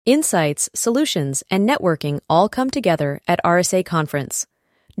Insights, solutions, and networking all come together at RSA Conference.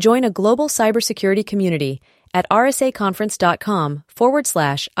 Join a global cybersecurity community at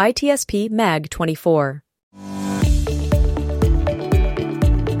rsaconference.com/ITSP Mag 24.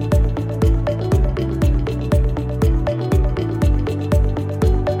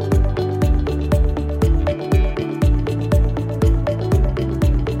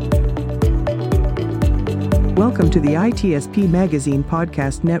 Welcome to the ITSP Magazine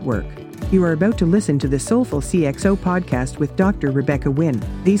Podcast Network. You are about to listen to the Soulful CXO podcast with Dr. Rebecca Wynn.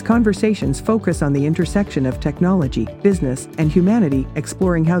 These conversations focus on the intersection of technology, business, and humanity,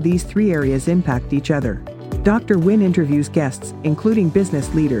 exploring how these three areas impact each other. Dr. Wynn interviews guests, including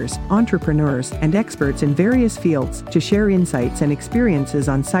business leaders, entrepreneurs, and experts in various fields, to share insights and experiences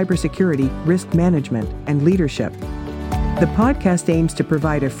on cybersecurity, risk management, and leadership. The podcast aims to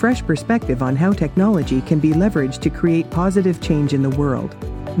provide a fresh perspective on how technology can be leveraged to create positive change in the world.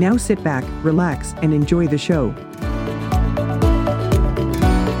 Now sit back, relax, and enjoy the show.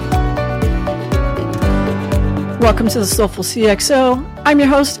 Welcome to the Soulful CXO. I'm your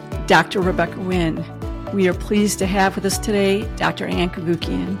host, Dr. Rebecca Wynn. We are pleased to have with us today Dr.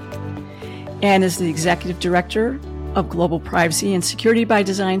 Cavoukian. Anne is the Executive Director of Global Privacy and Security by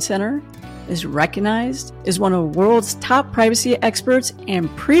Design Center, is recognized as one of the world's top privacy experts, and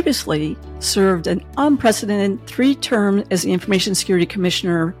previously served an unprecedented 3 terms as the Information Security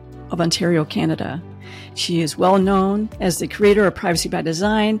Commissioner of Ontario, Canada. She is well known as the creator of Privacy by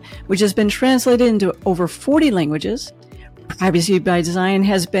Design, which has been translated into over 40 languages. Privacy by Design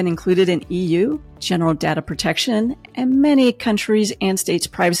has been included in EU, General Data Protection, and many countries' and states'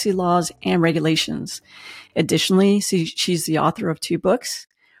 privacy laws and regulations. Additionally, she's the author of 2 books,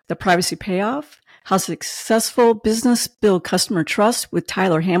 The Privacy Payoff, How Successful Business Build Customer Trust with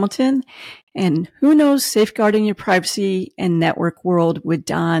Tyler Hamilton, and Who Knows Safeguarding Your Privacy and Network World with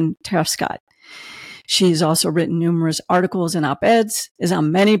Don Trescott. She's also written numerous articles and op-eds, is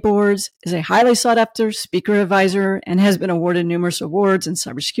on many boards, is a highly sought-after speaker advisor, and has been awarded numerous awards in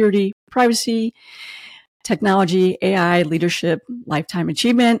cybersecurity, privacy, technology, AI, leadership, lifetime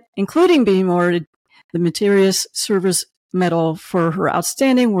achievement, including being awarded the Meritorious Service Medal for her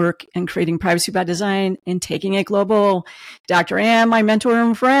outstanding work in creating Privacy by Design and taking it global. Dr. Anne, my mentor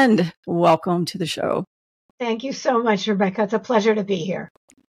and friend, welcome to the show. Thank you so much, Rebecca. It's a pleasure to be here.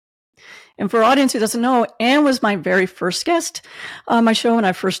 And for our audience who doesn't know, Anne was my very first guest on my show when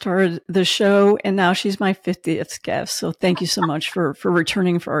I first started the show, and now she's my 50th guest. So thank you so much for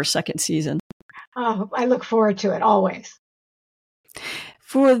returning for our second season. Oh, I look forward to it, always.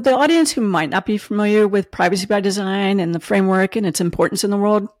 For the audience who might not be familiar with Privacy by Design and the framework and its importance in the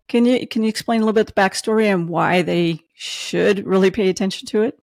world, can you explain a little bit the backstory and why they should really pay attention to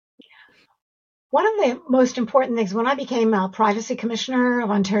it? One of the most important things, when I became a Privacy Commissioner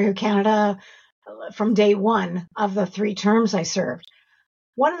of Ontario, Canada, from day one of the 3 terms I served,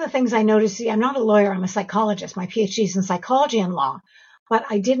 one of the things I noticed, I'm not a lawyer, I'm a psychologist. My PhD is in psychology and law, but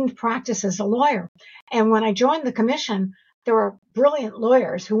I didn't practice as a lawyer. And when I joined the commission, there were brilliant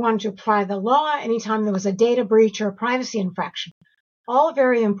lawyers who wanted to apply the law anytime there was a data breach or a privacy infraction. All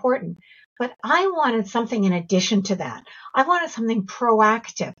very important. But I wanted something in addition to that. I wanted something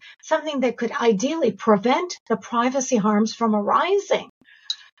proactive, something that could ideally prevent the privacy harms from arising.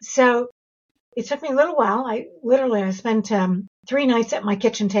 So it took me a little while. I spent 3 nights at my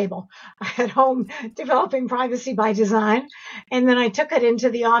kitchen table at home developing Privacy by Design. And then I took it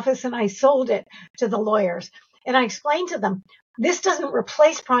into the office and I sold it to the lawyers. And I explained to them, this doesn't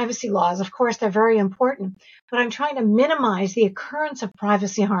replace privacy laws. Of course, they're very important, but I'm trying to minimize the occurrence of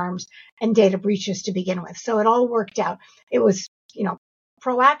privacy harms and data breaches to begin with. So it all worked out. It was,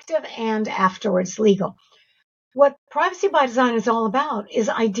 proactive and afterwards legal. What Privacy by Design is all about is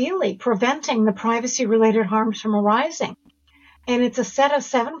ideally preventing the privacy-related harms from arising. And it's a set of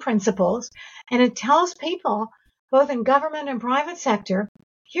 7 principles, and it tells people, both in government and private sector,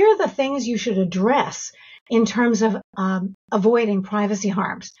 here are the things you should address in terms of avoiding privacy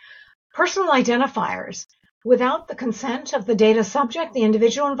harms. Personal identifiers, without the consent of the data subject, the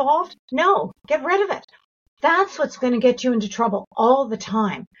individual involved, no, get rid of it. That's what's going to get you into trouble all the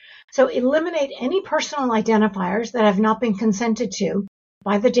time. So eliminate any personal identifiers that have not been consented to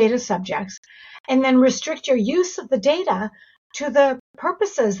by the data subjects, and then restrict your use of the data to the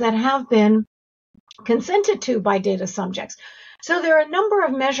purposes that have been consented to by data subjects. So there are a number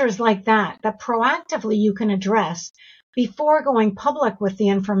of measures like that proactively you can address before going public with the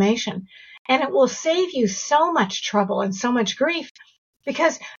information. And it will save you so much trouble and so much grief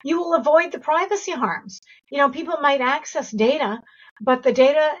because you will avoid the privacy harms. People might access data, but the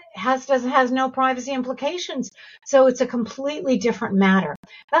data has no privacy implications. So it's a completely different matter.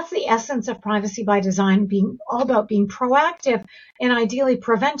 That's the essence of privacy by design, being all about being proactive and ideally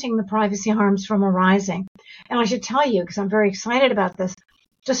preventing the privacy harms from arising. And I should tell you, because I'm very excited about this,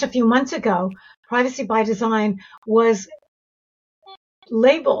 just a few months ago, privacy by design was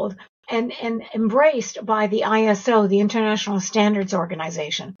labeled and embraced by the ISO, the International Standards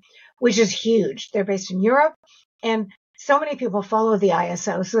Organization, which is huge. They're based in Europe, and so many people follow the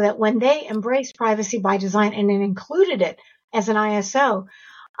ISO, so that when they embraced privacy by design and then included it as an ISO,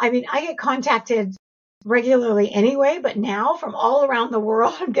 I get contacted regularly anyway, but now from all around the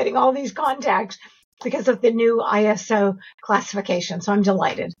world, I'm getting all these contacts because of the new ISO classification. So I'm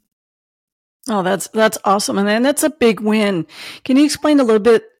delighted. Oh, that's awesome. And then that's a big win. Can you explain a little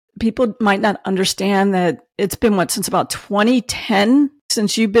bit? People might not understand that it's been since about 2010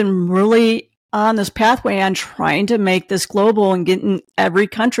 since you've been really on this pathway on trying to make this global and getting every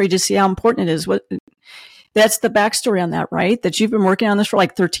country to see how important it is. That's the backstory on that, right? That you've been working on this for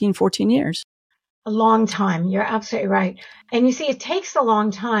like 13, 14 years. A long time. You're absolutely right. And you see, it takes a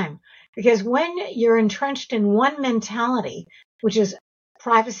long time because when you're entrenched in one mentality, which is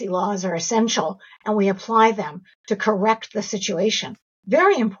privacy laws are essential and we apply them to correct the situation,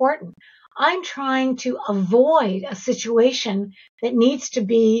 very important. I'm trying to avoid a situation that needs to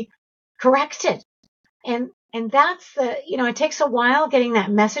be corrected. And that's it takes a while getting that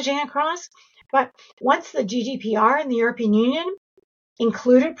messaging across. But once the GDPR and the European Union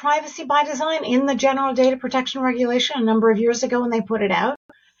included privacy by design in the General Data Protection Regulation a number of years ago when they put it out,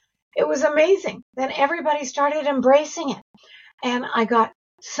 it was amazing. Then everybody started embracing it. And I got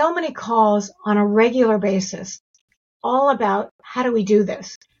so many calls on a regular basis all about how do we do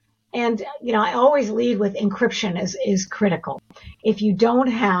this? And, I always lead with encryption is critical. If you don't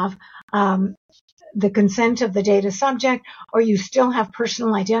have the consent of the data subject, or you still have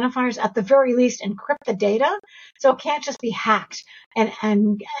personal identifiers, at the very least, encrypt the data so it can't just be hacked and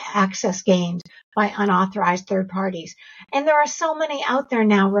access gained by unauthorized third parties. And there are so many out there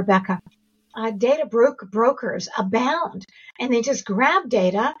now, Rebecca. Data brokers abound, and they just grab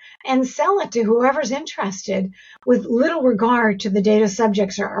data and sell it to whoever's interested with little regard to the data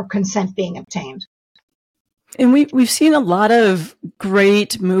subjects or consent being obtained. And we've seen a lot of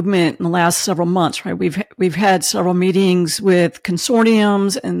great movement in the last several months, right? We've had several meetings with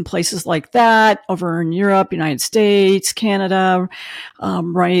consortiums and places like that over in Europe, United States, Canada,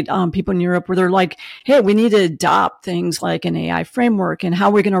 right? People in Europe where they're like, hey, we need to adopt things like an AI framework and how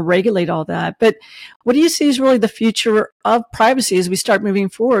we're going to regulate all that. But what do you see is really the future of privacy as we start moving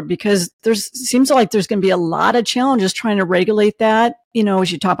forward? Because seems like there's going to be a lot of challenges trying to regulate that.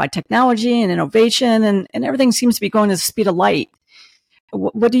 As you talk about technology and innovation and everything seems to be going at the speed of light.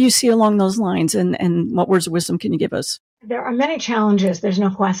 What do you see along those lines and what words of wisdom can you give us? There are many challenges, there's no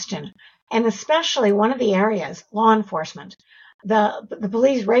question. And especially one of the areas, law enforcement. The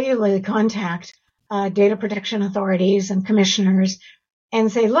police regularly contact data protection authorities and commissioners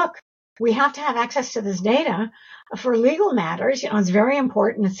and say, look, we have to have access to this data for legal matters. It's very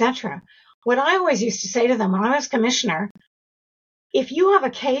important, etc. What I always used to say to them when I was commissioner, if you have a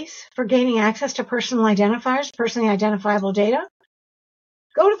case for gaining access to personal identifiers, personally identifiable data,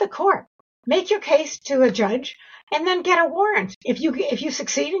 go to the court, make your case to a judge, and then get a warrant. If you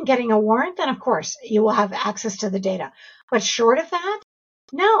succeed in getting a warrant, then of course you will have access to the data. But short of that,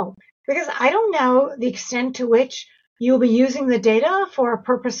 no, because I don't know the extent to which you'll be using the data for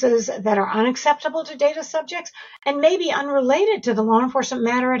purposes that are unacceptable to data subjects and maybe unrelated to the law enforcement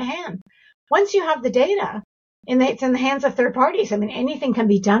matter at hand. Once you have the data, it's in the hands of third parties. Anything can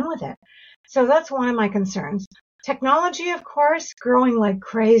be done with it. So that's one of my concerns. Technology, of course, growing like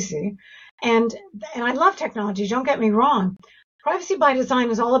crazy. And I love technology, don't get me wrong. Privacy by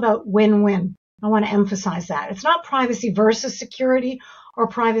design is all about win-win. I want to emphasize that. It's not privacy versus security or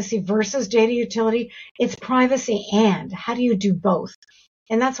privacy versus data utility. It's privacy and how do you do both?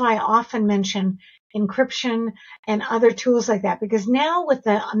 And that's why I often mention encryption and other tools like that, because now with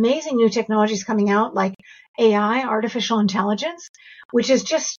the amazing new technologies coming out like AI, artificial intelligence, which is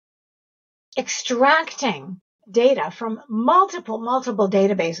just extracting data from multiple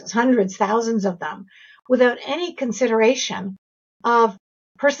databases, hundreds, thousands of them, without any consideration of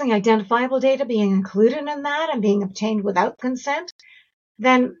personally identifiable data being included in that and being obtained without consent,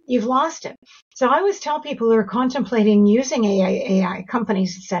 then you've lost it. So I always tell people who are contemplating using AI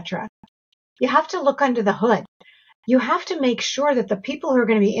companies, etc., you have to look under the hood. You have to make sure that the people who are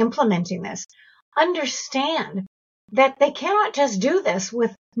going to be implementing this understand that they cannot just do this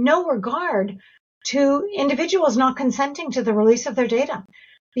with no regard to individuals not consenting to the release of their data.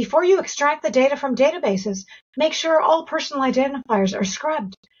 Before you extract the data from databases, make sure all personal identifiers are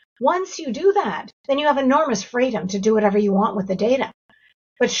scrubbed. Once you do that, then you have enormous freedom to do whatever you want with the data.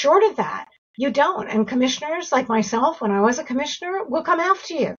 But short of that, you don't. And commissioners like myself, when I was a commissioner, will come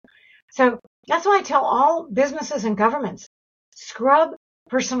after you. So that's why I tell all businesses and governments, scrub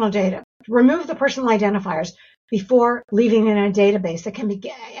personal data, remove the personal identifiers before leaving it in a database that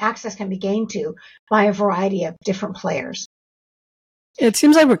access can be gained to by a variety of different players. It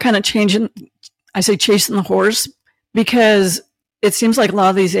seems like we're kind of chasing the horse, because it seems like a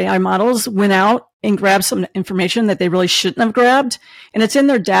lot of these AI models went out and grabbed some information that they really shouldn't have grabbed, and it's in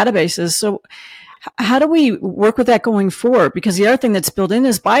their databases. So how do we work with that going forward? Because the other thing that's built in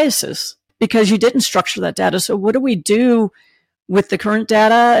is biases, because you didn't structure that data. So what do we do with the current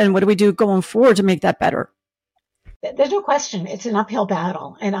data, and what do we do going forward to make that better? There's no question it's an uphill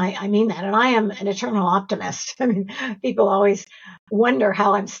battle, and I mean that. And I am an eternal optimist. I mean, people always wonder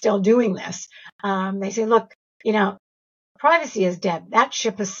how I'm still doing this. They say, look, privacy is dead. That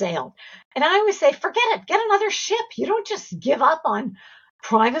ship has sailed. And I always say, forget it. Get another ship. You don't just give up on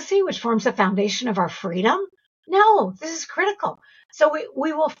privacy, which forms the foundation of our freedom. No, this is critical. So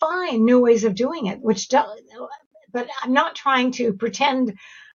we will find new ways of doing it, but I'm not trying to pretend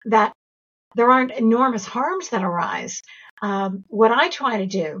that there aren't enormous harms that arise. What I try to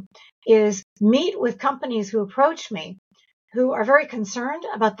do is meet with companies who approach me, who are very concerned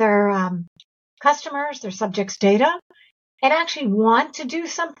about their customers, their subjects' data, and actually want to do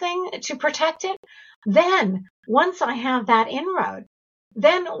something to protect it. Then, once I have that inroad,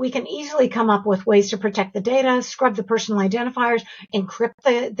 then we can easily come up with ways to protect the data, scrub the personal identifiers, encrypt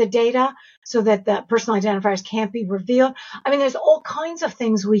the data so that the personal identifiers can't be revealed. I mean, there's all kinds of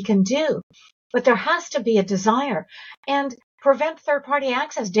things we can do, but there has to be a desire. And prevent third-party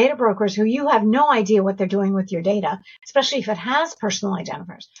access, data brokers who you have no idea what they're doing with your data, especially if it has personal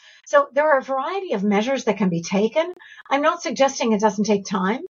identifiers. So there are a variety of measures that can be taken. I'm not suggesting it doesn't take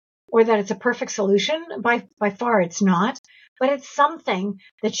time or that it's a perfect solution. By far, it's not. But it's something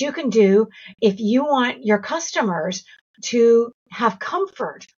that you can do if you want your customers to have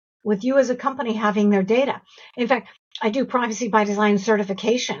comfort with you as a company having their data. In fact, I do privacy by design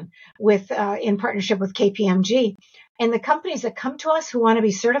certification in partnership with KPMG. And the companies that come to us who want to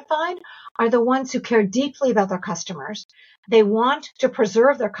be certified are the ones who care deeply about their customers. They want to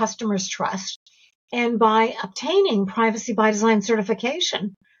preserve their customers' trust. And by obtaining privacy by design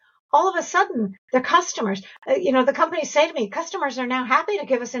certification, all of a sudden, the customers, the companies say to me, customers are now happy to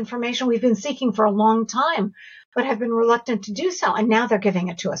give us information we've been seeking for a long time, but have been reluctant to do so. And now they're giving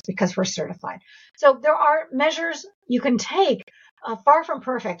it to us because we're certified. So there are measures you can take, far from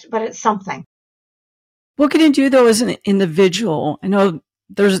perfect, but it's something. What can you do, though, as an individual? I know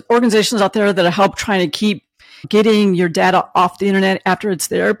there's organizations out there that help trying to keep getting your data off the internet after it's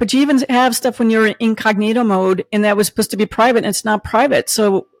there. But you even have stuff when you're in incognito mode, and that was supposed to be private, and it's not private.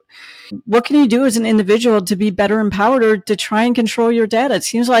 So what can you do as an individual to be better empowered or to try and control your data? It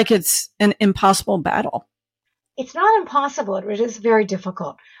seems like it's an impossible battle. It's not impossible. It is very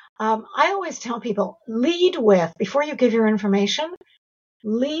difficult. I always tell people, before you give your information,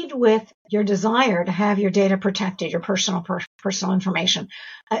 lead with your desire to have your data protected, your personal information.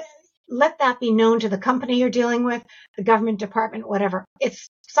 Let that be known to the company you're dealing with, the government department, whatever. It's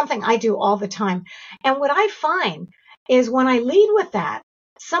something I do all the time. And what I find is when I lead with that,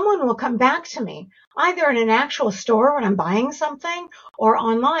 someone will come back to me, either in an actual store when I'm buying something or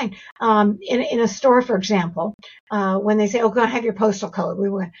online. In a store, for example, when they say, oh, go have your postal code.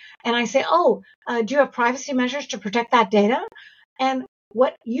 And I say, do you have privacy measures to protect that data? And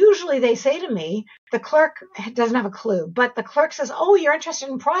what usually they say to me, the clerk doesn't have a clue, but the clerk says, oh, you're interested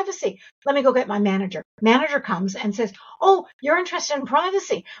in privacy. Let me go get my manager. Manager comes and says, oh, you're interested in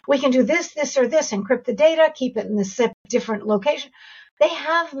privacy. We can do this, this, or this, encrypt the data, keep it in the SIP, different location. They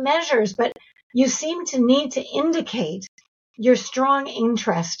have measures, but you seem to need to indicate your strong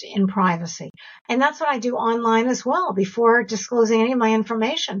interest in privacy. And that's what I do online as well. Before disclosing any of my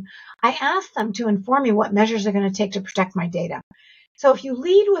information, I ask them to inform me what measures they're going to take to protect my data. So if you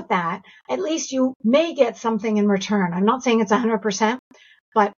lead with that, at least you may get something in return. I'm not saying it's 100%,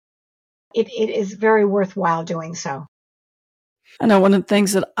 but it is very worthwhile doing so. I know one of the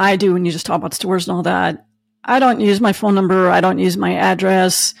things that I do when you just talk about stores and all that, I don't use my phone number. I don't use my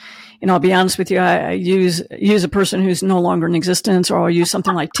address. I'll be honest with you. I use a person who's no longer in existence, or I'll use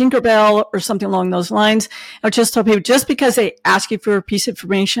something like Tinkerbell or something along those lines. I'll just tell people, just because they ask you for a piece of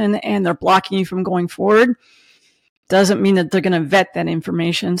information and they're blocking you from going forward, doesn't mean that they're going to vet that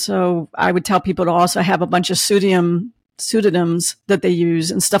information. So I would tell people to also have a bunch of pseudonym pseudonyms that they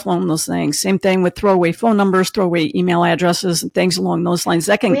use and stuff along those things. Same thing with throwaway phone numbers, throwaway email addresses, and things along those lines.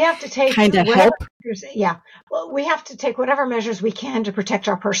 That can kind of help. Yeah. Well, we have to take whatever measures we can to protect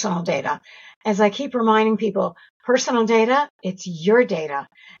our personal data. As I keep reminding people, personal data, it's your data.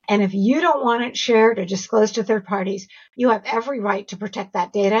 And if you don't want it shared or disclosed to third parties, you have every right to protect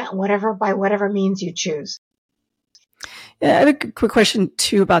that data by whatever means you choose. Yeah, I have a quick question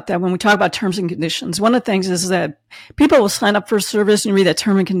too about that. When we talk about terms and conditions, one of the things is that people will sign up for a service and you read that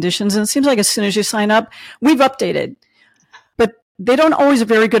term and conditions, and it seems like as soon as you sign up, we've updated. But they don't always are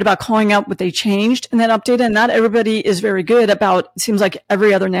very good about calling out what they changed and then updated. And not everybody is very good about, it seems like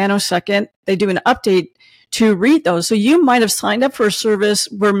every other nanosecond, they do an update to read those. So you might have signed up for a service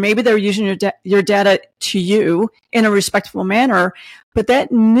where maybe they're using your data to you in a respectful manner, but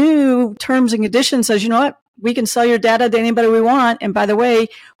that new terms and conditions says, you know what? We can sell your data to anybody we want. And by the way,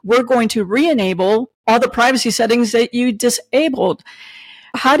 we're going to re-enable all the privacy settings that you disabled.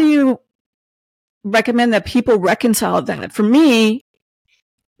 How do you recommend that people reconcile that? For me,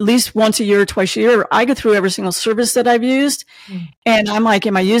 at least once a year, twice a year, I go through every single service that I've used. And I'm like,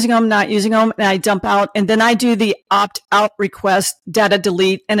 am I using them, not using them? And I dump out. And then I do the opt-out request, data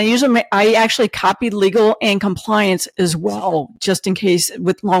delete. And I actually copy legal and compliance as well, just in case,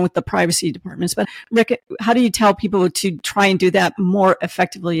 along with the privacy departments. But Rick, how do you tell people to try and do that more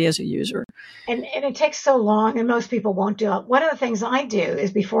effectively as a user? And it takes so long, and most people won't do it. One of the things I do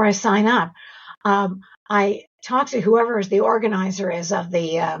is before I sign up, I talk to whoever is the organizer is of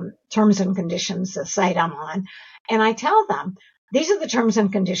the terms and conditions, the site I'm on, and I tell them, these are the terms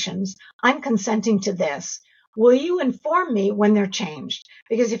and conditions. I'm consenting to this. Will you inform me when they're changed?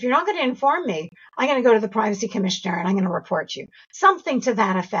 Because if you're not going to inform me, I'm going to go to the privacy commissioner and I'm going to report you. Something to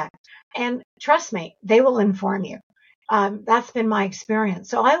that effect. And trust me, they will inform you. That's been my experience.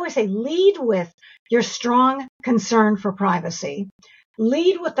 So I always say lead with your strong concern for privacy.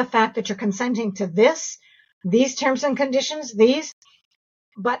 Lead with the fact that you're consenting to these terms and conditions,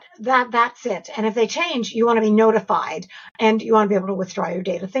 but that's it. And if they change, you want to be notified and you want to be able to withdraw your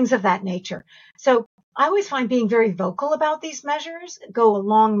data, things of that nature. So I always find being very vocal about these measures go a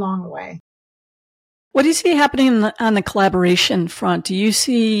long, long way. What do you see happening on the collaboration front? Do you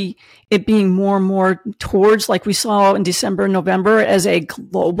see it being more and more towards, like we saw in December and November, as a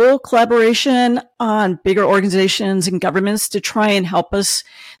global collaboration on bigger organizations and governments to try and help us,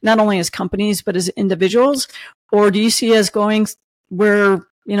 not only as companies, but as individuals? Or do you see us going where,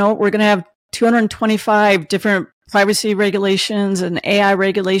 we're going to have 225 different privacy regulations and AI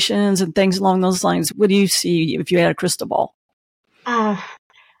regulations and things along those lines? What do you see if you had a crystal ball?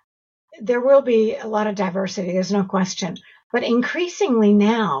 There will be a lot of diversity, there's no question. But increasingly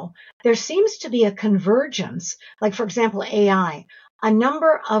now, there seems to be a convergence. Like, for example, AI. A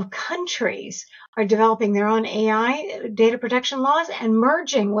number of countries are developing their own AI data protection laws and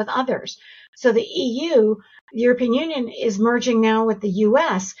merging with others. So the EU, the European Union, is merging now with the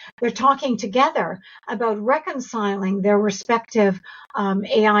US. They're talking together about reconciling their respective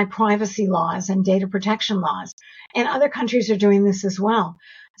AI privacy laws and data protection laws. And other countries are doing this as well.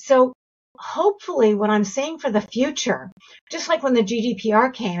 So hopefully what I'm seeing for the future, just like when the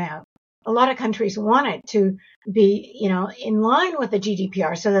GDPR came out, a lot of countries wanted to be, in line with the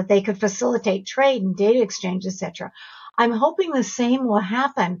GDPR so that they could facilitate trade and data exchange, etc. I'm hoping the same will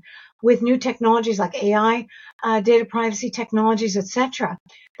happen with new technologies like AI, data privacy technologies, etc.,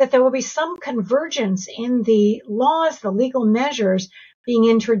 that there will be some convergence in the laws, the legal measures being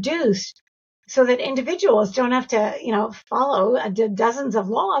introduced, so that individuals don't have to, follow dozens of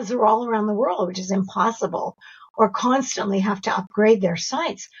laws that are all around the world, which is impossible, or constantly have to upgrade their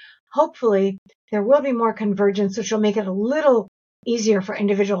sites. Hopefully, there will be more convergence, which will make it a little easier for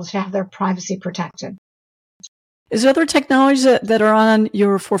individuals to have their privacy protected. Is there other technologies that are on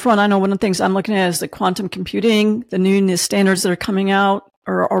your forefront? I know one of the things I'm looking at is the quantum computing, the new standards that are coming out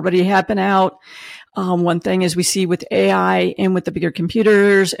or already have been out. One thing is we see with AI and with the bigger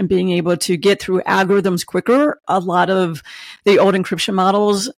computers and being able to get through algorithms quicker, a lot of the old encryption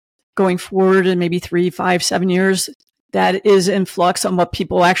models going forward in maybe 3, 5, 7 years, that is in flux on what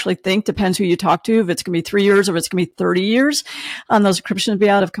people actually think. Depends who you talk to, if it's going to be 3 years or if it's going to be 30 years on those encryptions be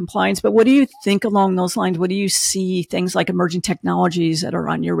out of compliance. But what do you think along those lines? What do you see things like emerging technologies that are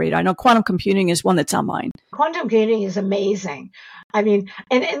on your radar? I know quantum computing is one that's on mine. Quantum computing is amazing. I mean,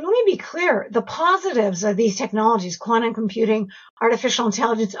 and let me be clear, the positives of these technologies, quantum computing, artificial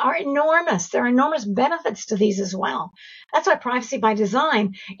intelligence, are enormous. There are enormous benefits to these as well. That's why privacy by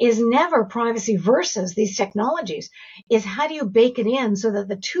design is never privacy versus these technologies, is how do you bake it in so that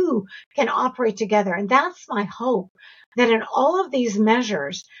the two can operate together? And that's my hope, that in all of these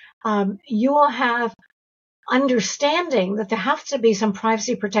measures, you will have understanding that there have to be some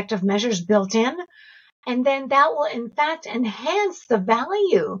privacy protective measures built in. And then that will, in fact, enhance the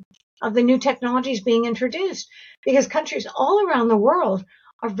value of the new technologies being introduced, because countries all around the world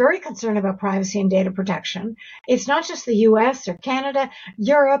are very concerned about privacy and data protection. It's not just the US or Canada,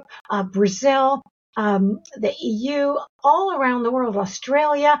 Europe, Brazil, the EU, all around the world,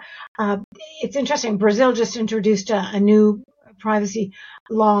 Australia. It's interesting. Brazil just introduced a new privacy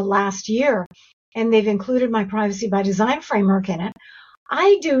law last year, and they've included my privacy by design framework in it.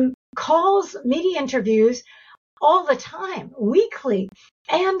 I do calls, media interviews all the time, weekly.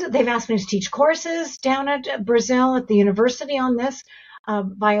 And they've asked me to teach courses down at Brazil at the university on this,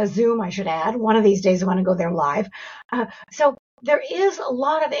 via Zoom, I should add. One of these days I want to go there live. So there is a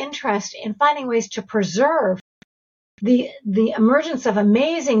lot of interest in finding ways to preserve the emergence of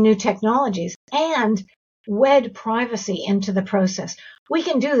amazing new technologies and wed privacy into the process. We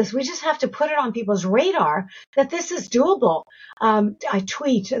can do this. We just have to put it on people's radar that this is doable. I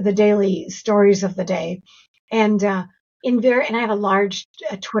tweet the daily stories of the day, and and I have a large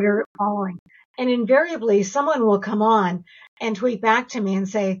Twitter following, and invariably someone will come on and tweet back to me and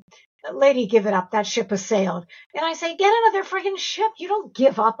say, "Lady, give it up. That ship has sailed." And I say, "Get another friggin' ship. You don't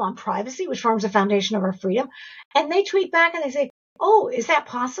give up on privacy, which forms the foundation of our freedom." And they tweet back and they say, "Oh, is that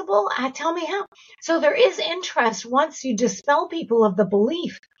possible? Tell me how." So there is interest once you dispel people of the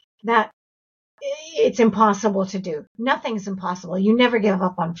belief that it's impossible to do. Nothing's impossible. You never give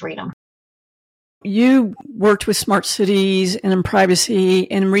up on freedom. You worked with smart cities and in privacy,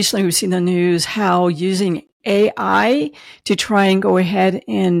 and recently we've seen the news how using AI to try and go ahead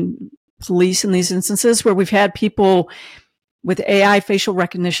and police in these instances where we've had people with AI facial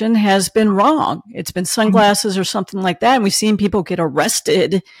recognition has been wrong. It's been sunglasses or something like that. And we've seen people get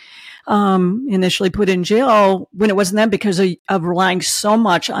arrested, initially put in jail when it wasn't them because of relying so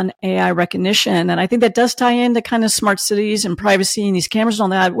much on AI recognition. And I think that does tie into kind of smart cities and privacy and these cameras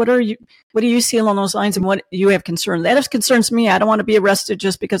and all that. What do you see along those lines, and what you have concern? That concerns me. I don't want to be arrested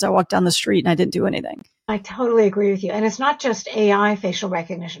just because I walked down the street and I didn't do anything. I totally agree with you. And it's not just AI facial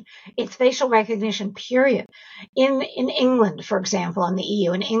recognition. It's facial recognition, period. In England, for example, in the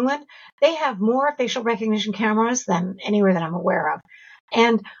EU, in England, they have more facial recognition cameras than anywhere that I'm aware of.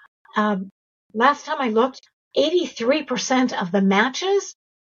 And last time I looked, 83% of the matches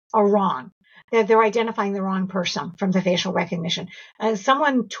are wrong. They're identifying the wrong person from the facial recognition.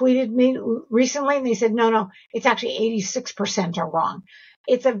 Someone tweeted me recently and they said, no, it's actually 86% are wrong.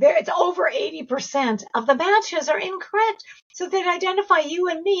 It's over 80% of the matches are incorrect. So they'd identify you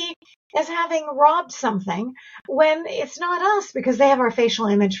and me as having robbed something when it's not us, because they have our facial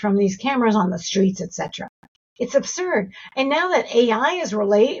image from these cameras on the streets, etc. It's absurd. And now that AI is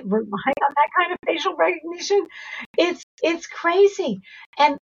relying on that kind of facial recognition, it's crazy.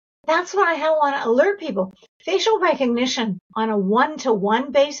 And that's what I want to alert people. Facial recognition on a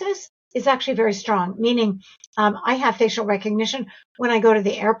one-to-one basis is actually very strong, meaning I have facial recognition when I go to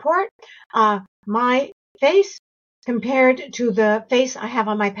the airport. My face compared to the face I have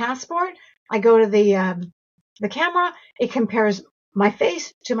on my passport, I go to the camera, it compares my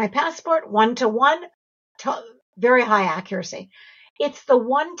face to my passport one-to-one, to very high accuracy. It's the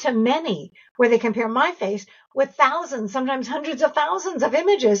one-to-many where they compare my face with thousands, sometimes hundreds of thousands of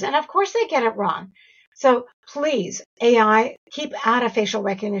images, and of course they get it wrong. So please, AI, keep out of facial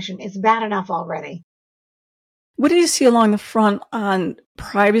recognition. It's bad enough already. What do you see along the front on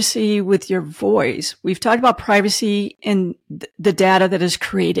privacy with your voice? We've talked about privacy in the data that is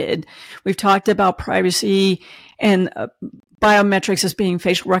created. We've talked about privacy and biometrics as being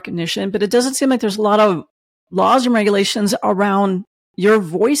facial recognition, but it doesn't seem like there's a lot of laws and regulations around your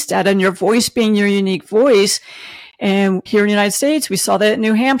voice data and your voice being your unique voice. And here in the United States, we saw that in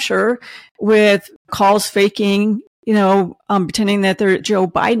New Hampshire with calls faking, pretending that they're Joe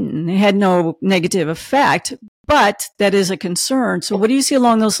Biden. It had no negative effect, but that is a concern. So what do you see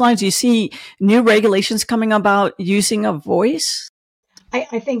along those lines? Do you see new regulations coming about using a voice?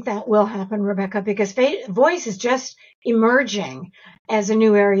 I think that will happen, Rebecca, because voice is just emerging as a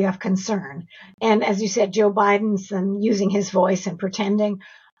new area of concern. And as you said, Joe Biden's using his voice and pretending,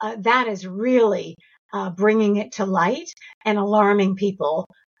 that is really bringing it to light and alarming people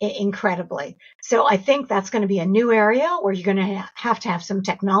incredibly. So I think that's going to be a new area where you're going to have some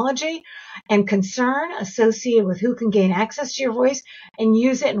technology and concern associated with who can gain access to your voice and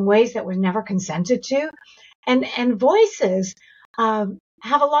use it in ways that was never consented to. And voices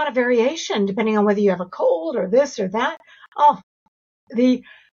have a lot of variation depending on whether you have a cold or this or that. Oh, the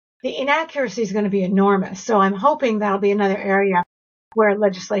inaccuracy is going to be enormous. So I'm hoping that'll be another area where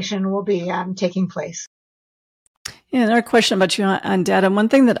legislation will be taking place. Yeah, another question about you on data. One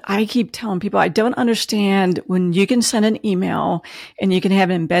thing that I keep telling people, I don't understand when you can send an email and you can have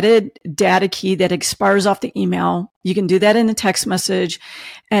an embedded data key that expires off the email. You can do that in a text message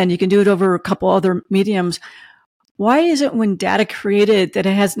and you can do it over a couple other mediums. Why is it when data created that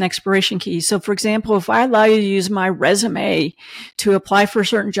it has an expiration key? So for example, if I allow you to use my resume to apply for a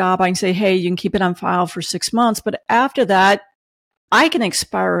certain job, I can say, hey, you can keep it on file for 6 months. But after that, I can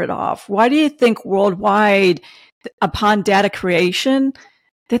expire it off. Why do you think worldwide, upon data creation,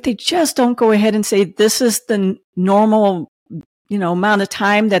 that they just don't go ahead and say this is the normal, amount of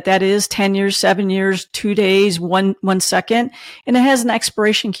time that is 10 years, 7 years, 2 days, 1 second, and it has an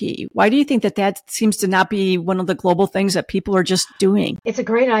expiration key? Why do you think that seems to not be one of the global things that people are just doing? It's a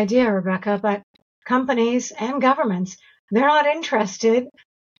great idea, Rebecca, but companies and governments, they're not interested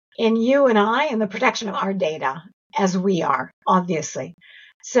in you and I and the protection of our data as we are, obviously.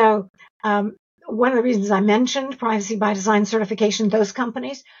 So, one of the reasons I mentioned privacy by design certification, those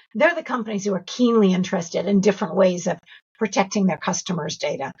companies, they're the companies who are keenly interested in different ways of protecting their customers'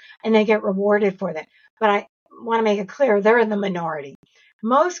 data, and they get rewarded for that. But I want to make it clear, they're in the minority.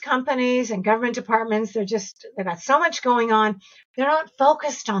 Most companies and government departments, they've got so much going on, they're not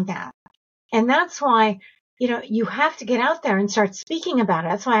focused on that. And that's why, you have to get out there and start speaking about it.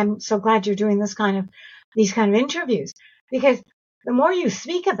 That's why I'm so glad you're doing these kind of interviews, because the more you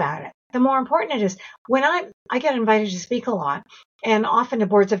speak about it, the more important it is. When I get invited to speak a lot, and often to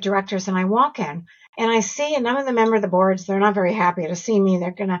boards of directors, and I walk in and I see a number of the members of the boards, they're not very happy to see me.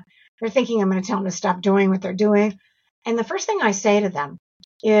 They're thinking I'm going to tell them to stop doing what they're doing. And the first thing I say to them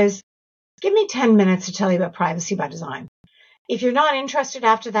is, give me 10 minutes to tell you about privacy by design. If you're not interested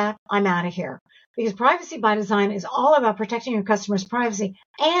after that, I'm out of here. Because privacy by design is all about protecting your customers' privacy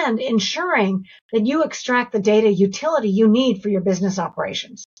and ensuring that you extract the data utility you need for your business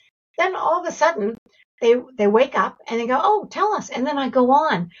operations. Then all of a sudden, they wake up and they go, oh, tell us. And then I go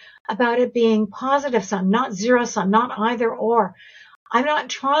on about it being positive sum, not zero sum, not either or. I'm not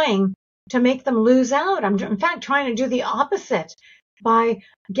trying to make them lose out. I'm in fact trying to do the opposite by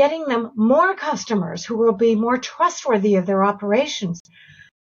getting them more customers who will be more trustworthy of their operations.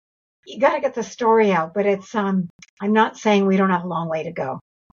 You got to get the story out, but I'm not saying we don't have a long way to go.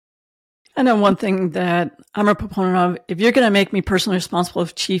 I know one thing that I'm a proponent of, if you're going to make me personally responsible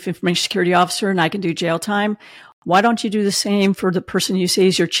as Chief Information Security Officer and I can do jail time, why don't you do the same for the person you say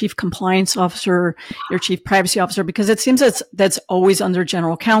is your Chief Compliance Officer, your Chief Privacy Officer? Because it seems that's always under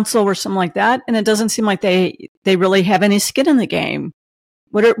General Counsel or something like that, and it doesn't seem like they really have any skin in the game.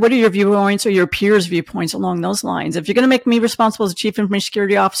 What are your viewpoints or your peers' viewpoints along those lines? If you're going to make me responsible as a Chief Information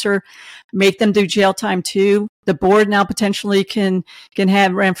Security Officer, make them do jail time too. The board now potentially can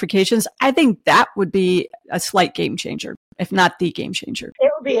have ramifications. I think that would be a slight game changer, if not the game changer.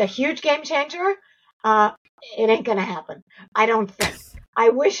 It would be a huge game changer. It ain't going to happen. I don't think. I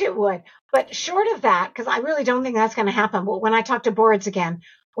wish it would. But short of that, because I really don't think that's going to happen. But when I talk to boards again,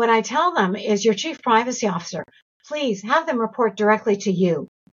 what I tell them is your Chief Privacy Officer, please have them report directly to you,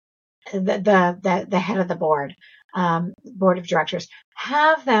 the head of the board of directors.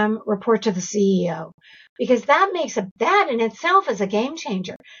 Have them report to the CEO, because that in itself is a game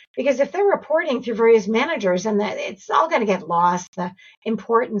changer. Because if they're reporting through various managers, and it's all going to get lost, the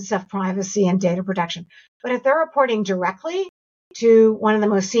importance of privacy and data protection. But if they're reporting directly to one of the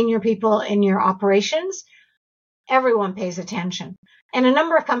most senior people in your operations, everyone pays attention. And a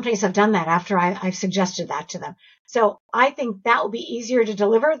number of companies have done that after I've suggested that to them. So I think that will be easier to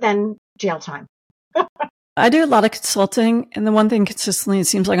deliver than jail time. I do a lot of consulting, and the one thing consistently, it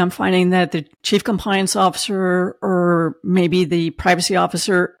seems like I'm finding that the Chief Compliance Officer or maybe the Privacy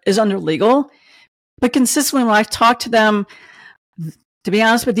Officer is under legal. But consistently when I talk to them, to be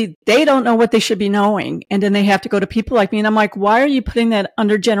honest with you, they don't know what they should be knowing. And then they have to go to people like me. And I'm like, why are you putting that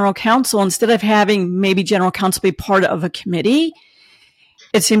under General Counsel instead of having maybe General Counsel be part of a committee?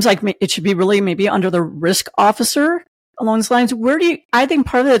 It seems like it should be really maybe under the risk officer along those lines. I think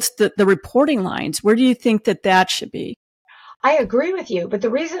part of it's the reporting lines. Where do you think that should be? I agree with you. But the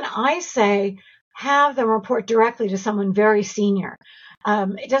reason I say have them report directly to someone very senior,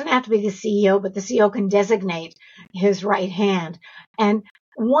 it doesn't have to be the CEO, but the CEO can designate his right hand. And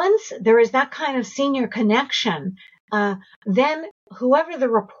once there is that kind of senior connection, then whoever they're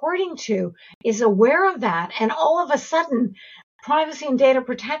reporting to is aware of that. And all of a sudden, privacy and data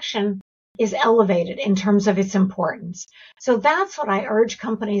protection is elevated in terms of its importance. So that's what I urge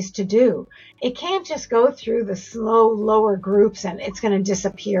companies to do. It can't just go through the slow, lower groups and it's going to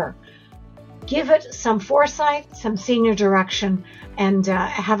disappear. Give it some foresight, some senior direction, and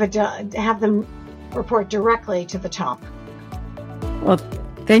have them report directly to the top. Well,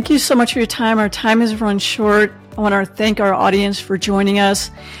 thank you so much for your time. Our time has run short. I want to thank our audience for joining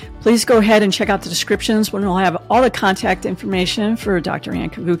us. Please go ahead and check out the descriptions when we'll have all the contact information for Dr. Ann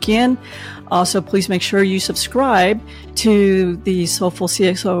Cavoukian. Also, please make sure you subscribe to the Soulful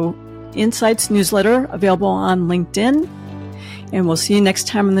CXO Insights newsletter available on LinkedIn. And we'll see you next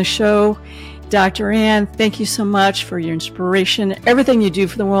time on the show. Dr. Ann, thank you so much for your inspiration, everything you do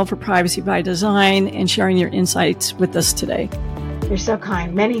for the world for privacy by design, and sharing your insights with us today. You're so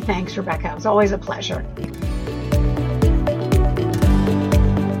kind. Many thanks, Rebecca. It was always a pleasure.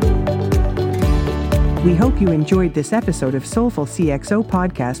 We hope you enjoyed this episode of Soulful CXO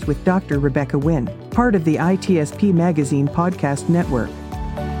Podcast with Dr. Rebecca Wynn, part of the ITSP Magazine Podcast Network.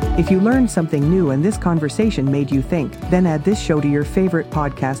 If you learned something new and this conversation made you think, then add this show to your favorite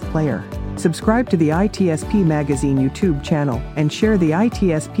podcast player. Subscribe to the ITSP Magazine YouTube channel and share the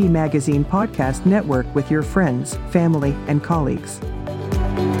ITSP Magazine Podcast Network with your friends, family, and colleagues.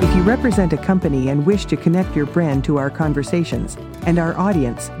 If you represent a company and wish to connect your brand to our conversations and our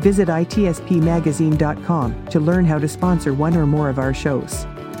audience, visit itspmagazine.com to learn how to sponsor one or more of our shows.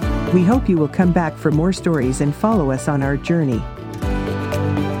 We hope you will come back for more stories and follow us on our journey.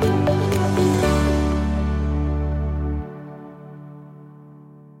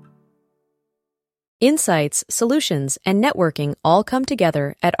 Insights, solutions, and networking all come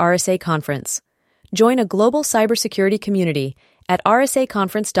together at RSA Conference. Join a global cybersecurity community at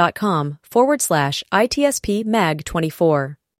rsaconference.com/ITSP Mag 24.